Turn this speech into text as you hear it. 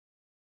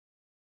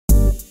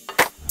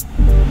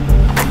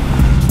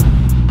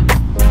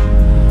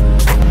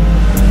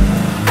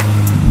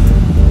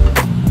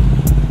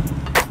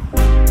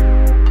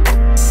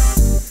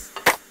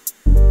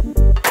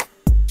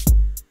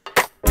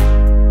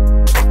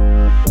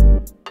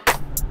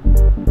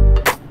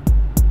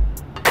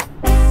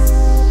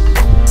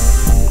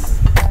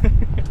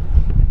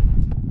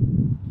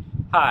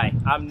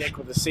I'm Nick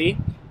with a C,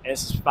 and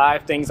this is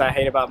 5 things I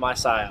hate about my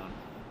Scion.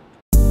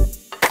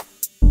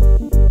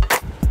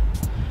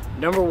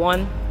 Number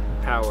 1,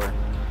 power.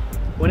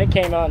 When it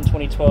came out in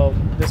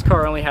 2012, this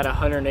car only had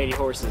 180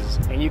 horses,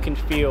 and you can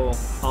feel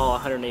all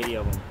 180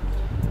 of them.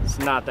 It's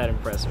not that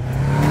impressive.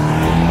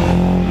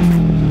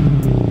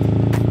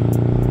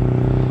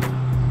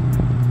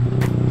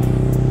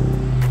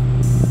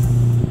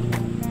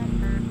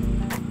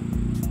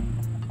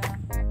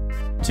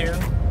 Two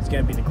is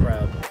gonna be the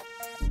crowd.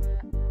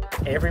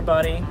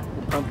 Everybody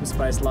with pumpkin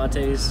spice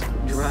lattes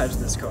drives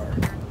this car.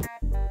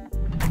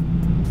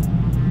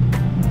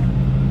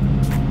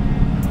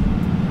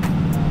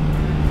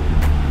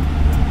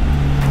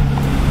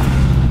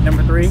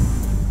 Number 3,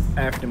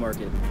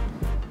 aftermarket.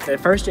 The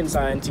first gen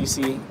Scion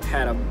TC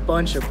had a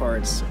bunch of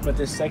parts, but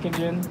this second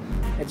gen,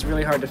 it's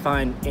really hard to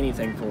find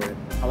anything for it.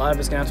 A lot of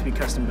it's gonna have to be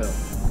custom built.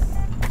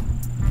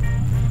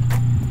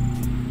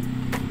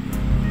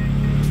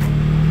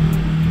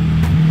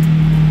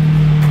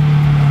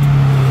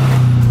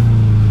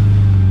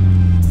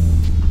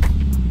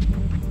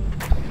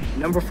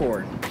 Number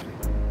 4,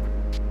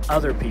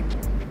 other people.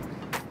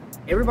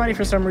 Everybody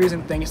for some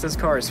reason thinks this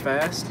car is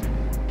fast.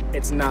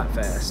 It's not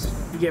fast.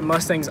 You get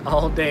Mustangs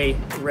all day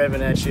revving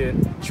that shit,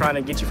 trying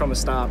to get you from a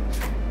stop,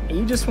 and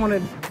you just want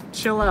to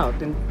chill out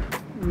and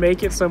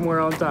make it somewhere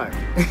on time.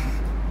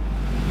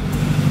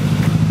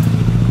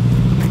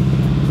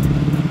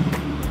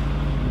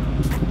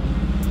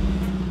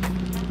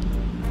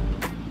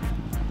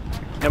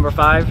 Number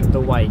 5, the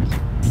white.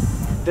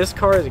 This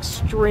car is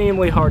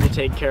extremely hard to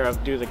take care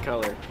of due to the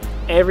color.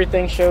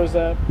 Everything shows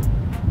up.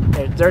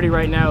 It's dirty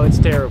right now, it's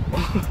terrible.